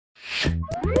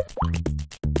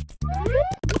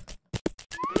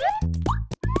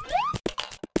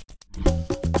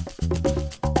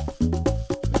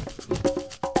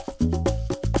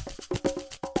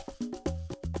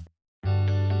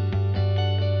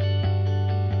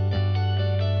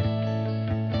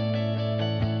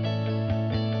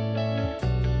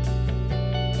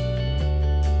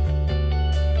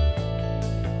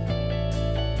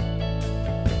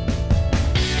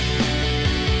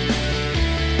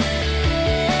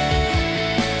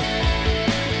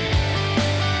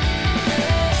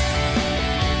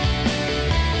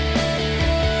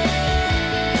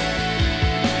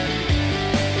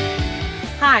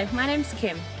Hi, my name's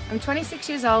Kim. I'm 26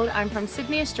 years old, I'm from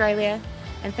Sydney, Australia,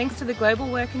 and thanks to the Global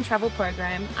Work and Travel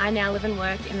program, I now live and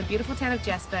work in the beautiful town of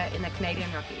Jasper in the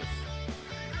Canadian Rockies.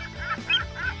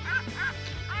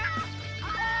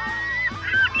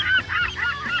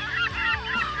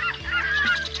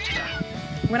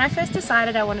 When I first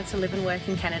decided I wanted to live and work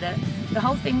in Canada, the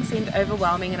whole thing seemed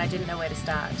overwhelming and I didn't know where to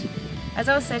start. As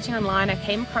I was searching online, I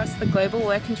came across the Global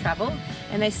Work and Travel,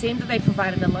 and they seemed that they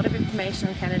provided a lot of information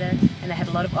on Canada and they had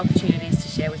a lot of opportunities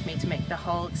to share with me to make the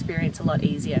whole experience a lot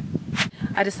easier.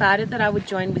 I decided that I would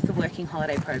join with the Working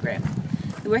Holiday program.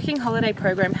 The Working Holiday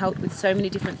program helped with so many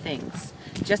different things.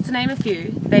 Just to name a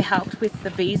few, they helped with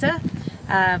the visa,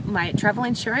 my travel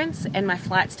insurance and my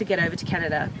flights to get over to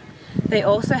Canada. They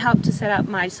also helped to set up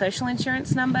my social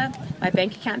insurance number, my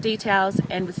bank account details,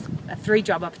 and with 3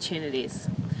 job opportunities.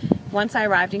 Once I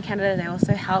arrived in Canada, they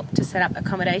also helped to set up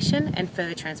accommodation and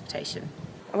further transportation.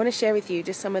 I want to share with you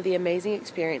just some of the amazing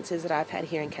experiences that I've had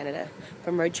here in Canada,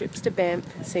 from road trips to Banff,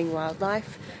 seeing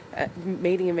wildlife,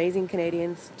 meeting amazing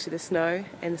Canadians, to the snow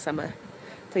and the summer.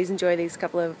 Please enjoy these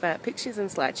couple of pictures and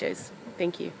slideshows.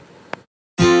 Thank you.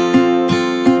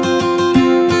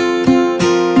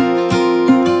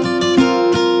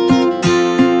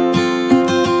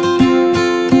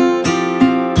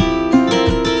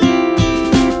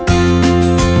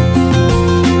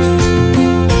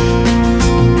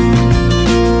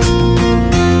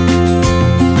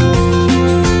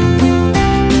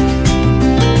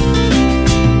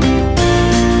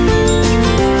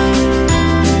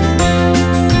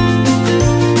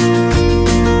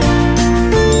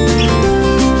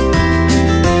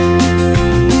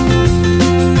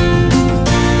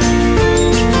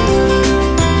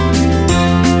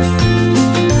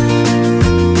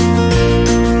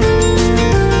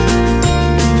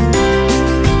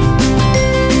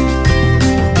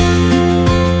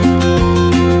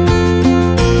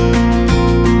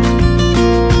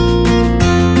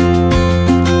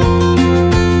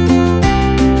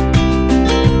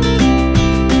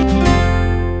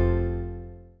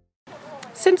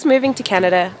 Since moving to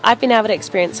Canada, I've been able to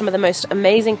experience some of the most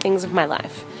amazing things of my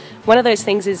life. One of those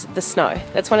things is the snow.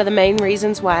 That's one of the main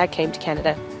reasons why I came to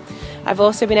Canada. I've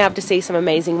also been able to see some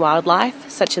amazing wildlife,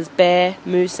 such as bear,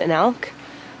 moose and elk.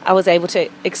 I was able to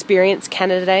experience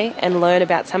Canada Day and learn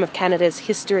about some of Canada's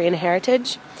history and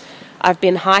heritage. I've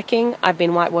been hiking, I've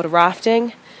been whitewater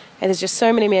rafting, and there's just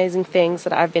so many amazing things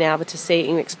that I've been able to see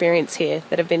and experience here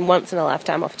that have been once in a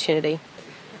lifetime opportunity.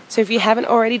 So if you haven't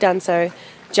already done so,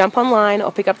 jump online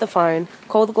or pick up the phone,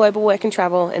 call the Global Work and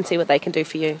Travel and see what they can do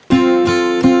for you.